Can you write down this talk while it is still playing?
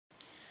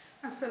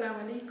Assalamu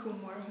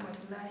alaikum wa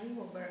rahmatullahi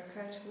wa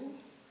barakatuh.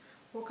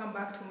 Welcome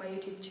back to my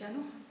YouTube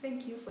channel.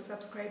 Thank you for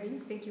subscribing.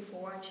 Thank you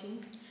for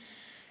watching.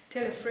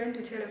 Tell a friend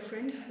to tell a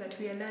friend that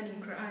we are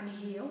learning Quran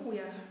here.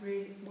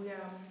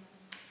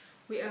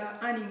 We are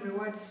earning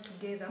rewards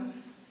together.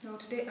 Now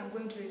today I'm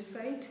going to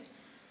recite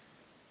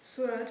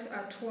Surat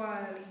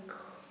Twaaliq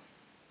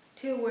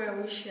till where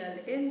we shall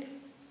end.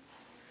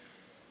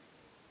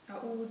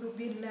 أعوذ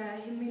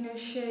بالله من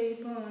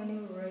الشيطان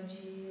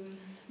الرجيم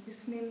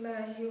بسم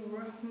الله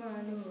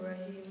الرحمن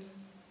الرحيم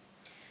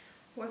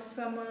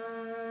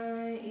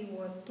والسماء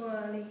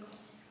والطارق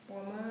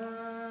وما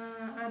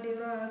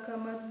أدراك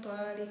ما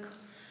الطارق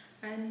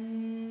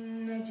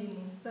النجم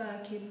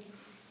الثاقب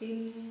إن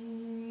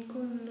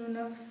كل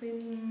نفس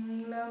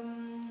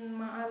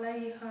لما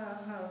عليها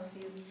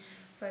حافظ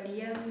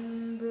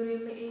فلينظر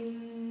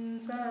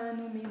الإنسان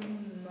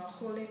مما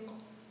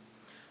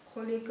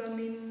خلق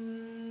من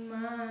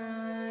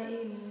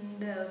ماء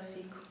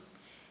دافق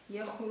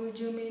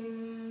يخرج من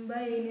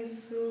بين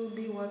الصلب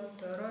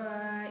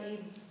والترائب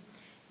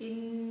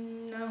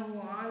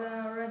إنه على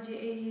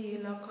رجعه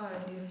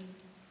لقادر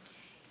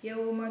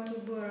يوم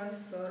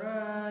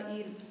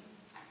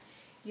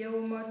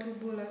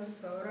تبلى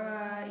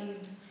السرائر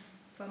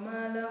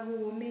فما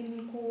له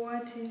من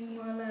قوة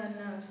ولا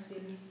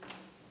ناصر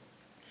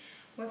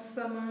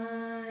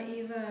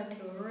والسماء ذات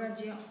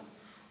الرجع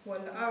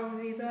والأرض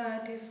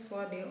ذات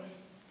الصدع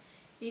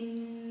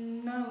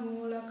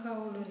إنه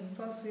لقول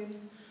فصل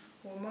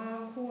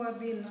وما هو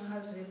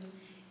بالهزل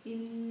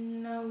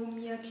إنهم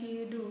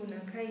يكيدون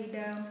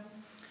كيدا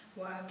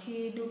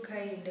وأكيد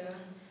كيدا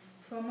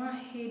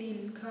فمهل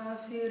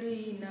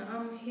الكافرين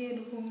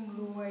أمهلهم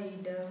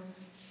رويدا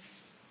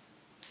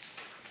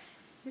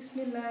بسم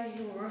الله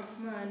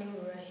الرحمن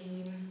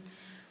الرحيم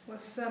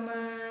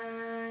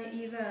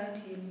والسماء ذات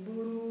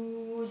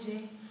البروج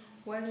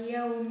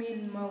واليوم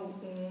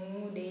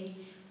الموعود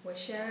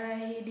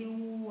وشاهد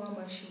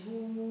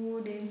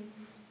ومشهود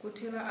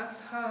قتل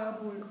أصحاب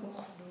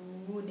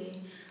الأخدود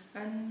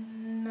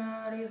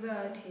النار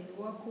ذات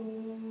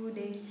الوقود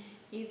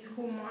إذ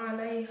هم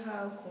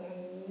عليها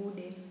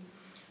قعود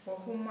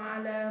وهم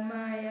على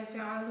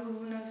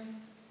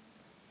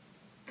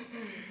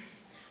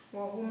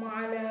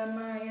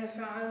ما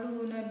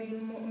يفعلون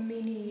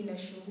بالمؤمنين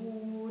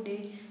شهود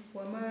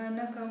وما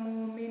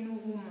نكموا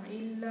منهم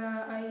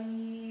إلا أن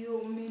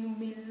يؤمنوا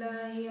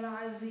بالله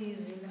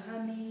العزيز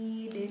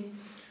الحميد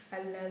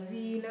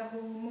الذي له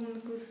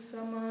ملك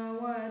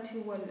السماوات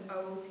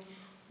والأرض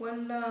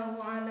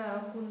والله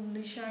على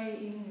كل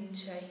شيء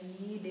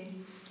شهيد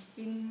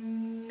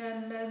إن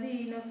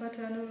الذين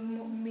فتنوا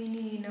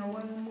المؤمنين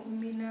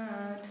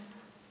والمؤمنات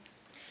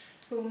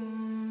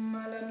ثم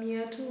لم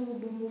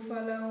يتوبوا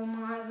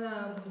فلهم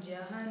عذاب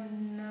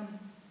جهنم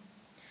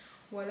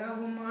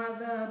ولهم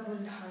عذاب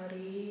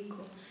الحريق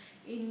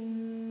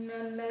إن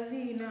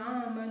الذين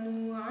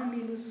آمنوا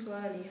وعملوا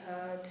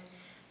الصالحات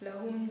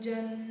لهم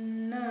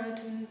جنات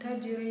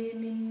تجري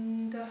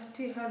من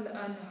تحتها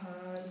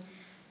الأنهار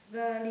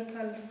ذلك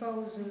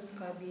الفوز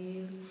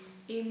الكبير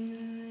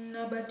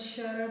إن بطش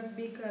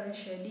ربك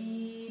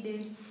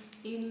لشديد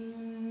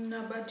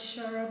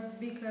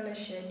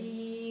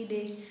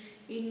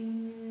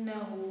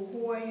إنه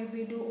هو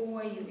يبدئ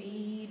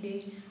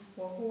ويعيد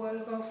وهو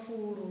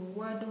الغفور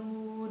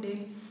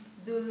الودود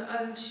ذو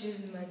العرش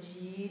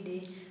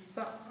المجيد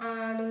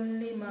فعال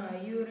لما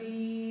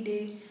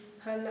يريد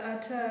هل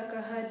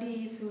أتاك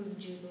حديث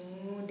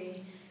الجنود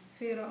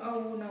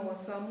فرعون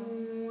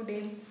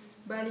وثمود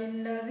بل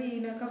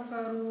الذين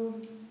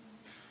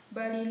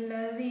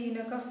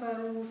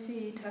كفروا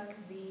في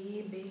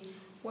تكذيب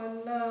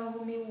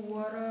والله من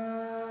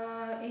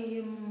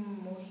ورائهم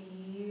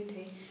محيط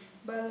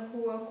بل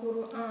هو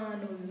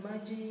قرآن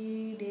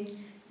مجيد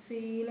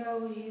في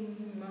لوح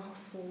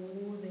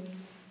محفوظ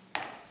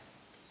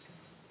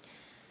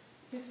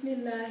بسم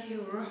الله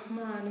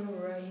الرحمن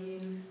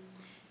الرحيم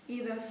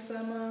إذا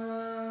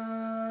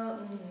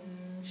السماء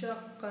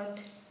انشقت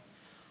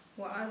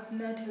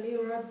وأذنت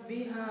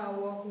لربها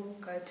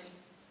وهقت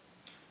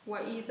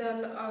وإذا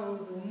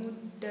الأرض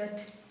مدت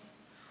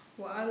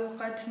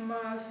وألقت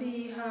ما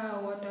فيها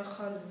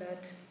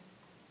وتخلت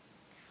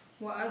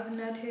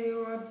وأذنت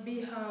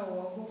لربها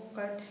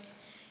وهقت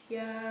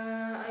يا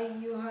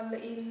أيها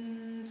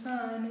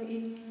الإنسان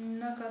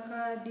إنك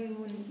كادح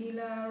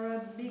إلى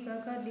ربك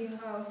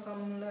كدحا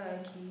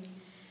فملاقيه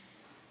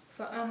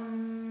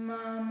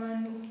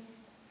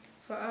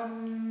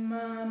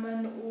فأما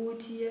من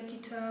أوتي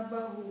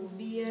كتابه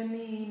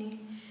بيمينه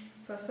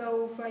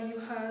فسوف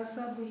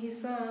يحاسب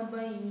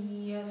حسابا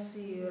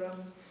يسيرا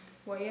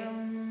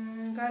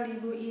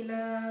وينقلب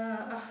إلى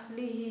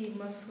أهله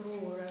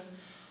مسرورا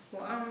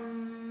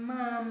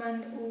وأما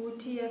من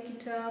أوتي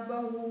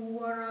كتابه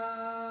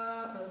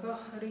وراء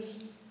ظهره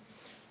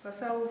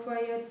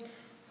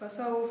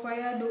فسوف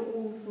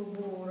يدعو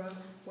ثبورا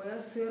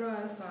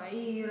ويسرى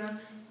سعيرا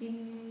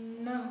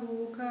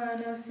إنه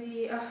كان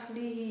في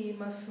أهله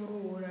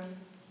مسرورا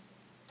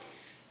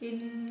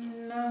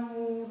إنه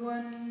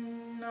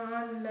ظن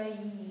أن لن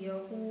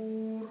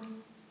يحور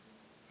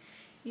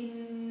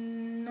إن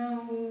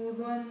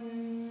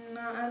ظن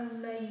أن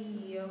لن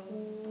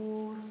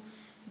يحور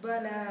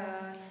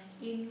بلى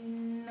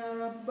إن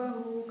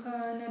ربه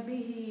كان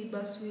به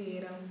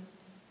بصيرا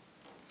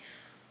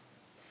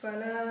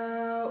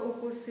فلا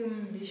أقسم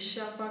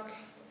بالشفق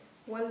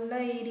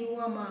والليل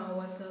وما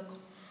وسق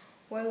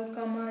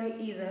والقمر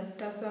إذا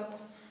اتسق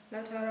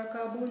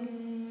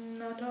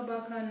لتركبن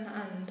طبقا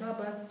عن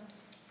طبق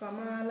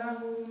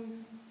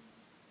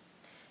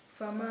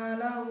فما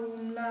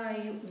لهم لا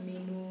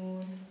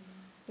يؤمنون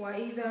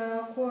وإذا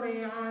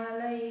قرئ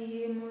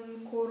عليهم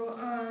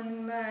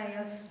القرآن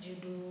لا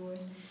يسجدون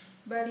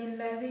بل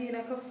الذين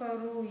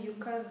كفروا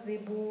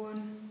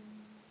يكذبون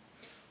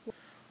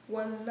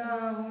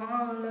والله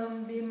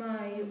أعلم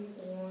بما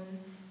يؤمنون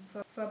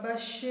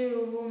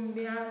فبشرهم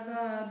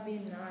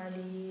بعذاب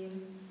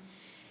عليم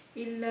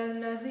إلا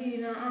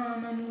الذين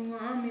آمنوا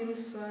وعملوا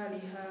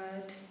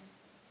الصالحات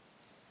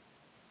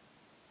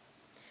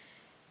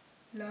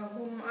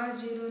لهم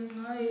أجر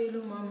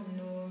غير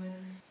ممنون.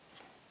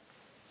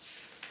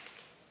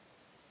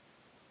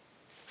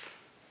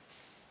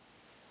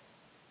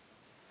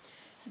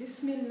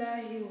 بسم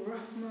الله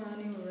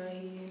الرحمن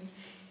الرحيم.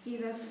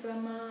 إذا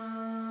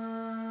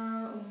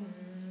السماء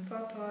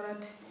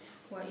انفطرت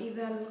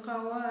وإذا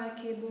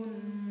الكواكب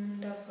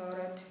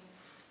انتثرت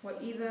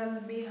وإذا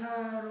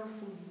البحار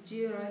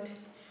فجرت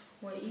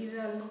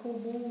وإذا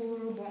القبور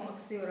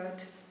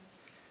بعثرت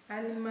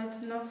علمت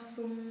نفس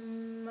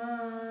ما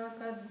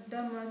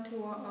قدمت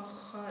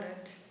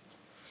وأخرت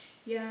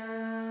يا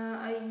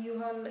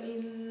أيها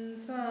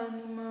الإنسان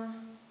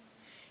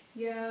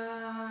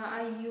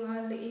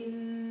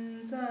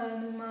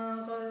ما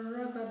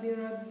غرك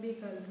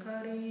بربك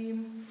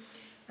الكريم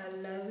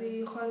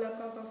الذي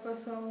خلقك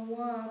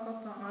فسواك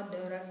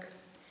فعدلك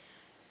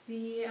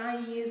في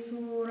أي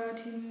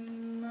سورة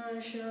ما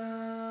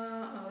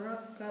شاء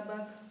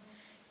ركبك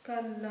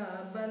كلا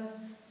بل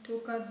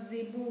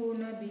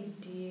تكذبون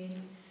بالدين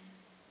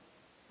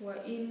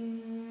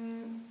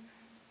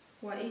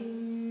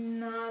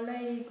وإن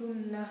عليكم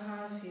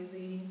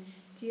لحافظين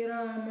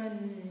كراما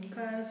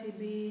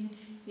كاتبين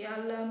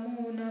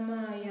يعلمون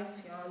ما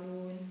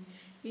يفعلون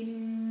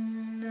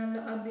إن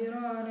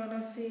الأبرار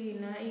لفي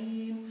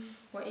نعيم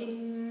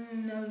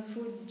وإن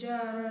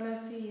الفجار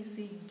لفي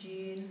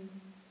سجين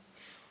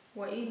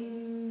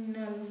وإن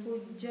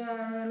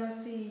الفجار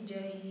لفي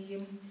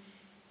جحيم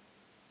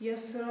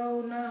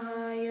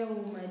يصلونها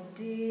يوم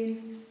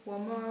الدين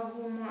وما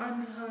هم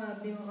عنها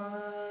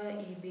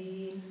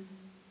بغائبين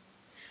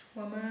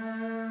وما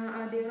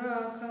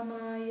أدراك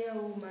ما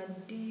يوم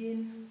الدين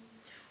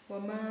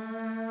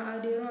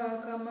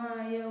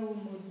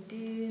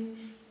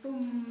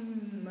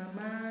ثم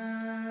ما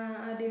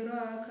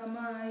أدراك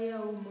ما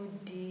يوم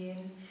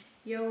الدين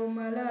يوم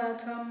لا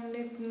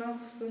تملك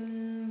نفس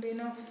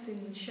لنفس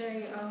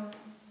شيئا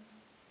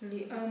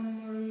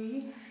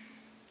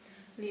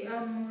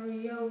لأمر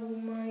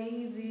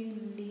يومئذ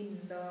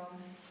لله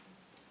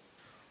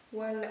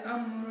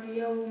والأمر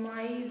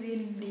يومئذ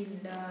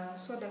لله.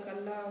 صدق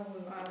الله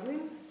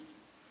العظيم.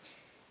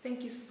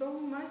 Thank you so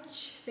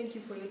much. Thank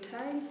you for your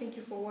time. Thank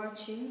you for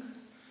watching.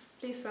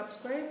 Please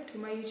subscribe to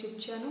my YouTube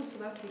channel so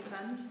that we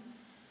can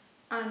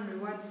earn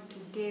rewards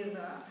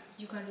together.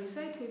 You can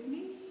recite with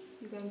me.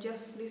 You can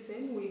just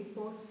listen. We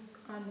both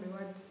earn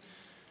rewards.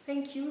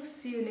 Thank you.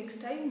 See you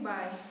next time.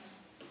 Bye.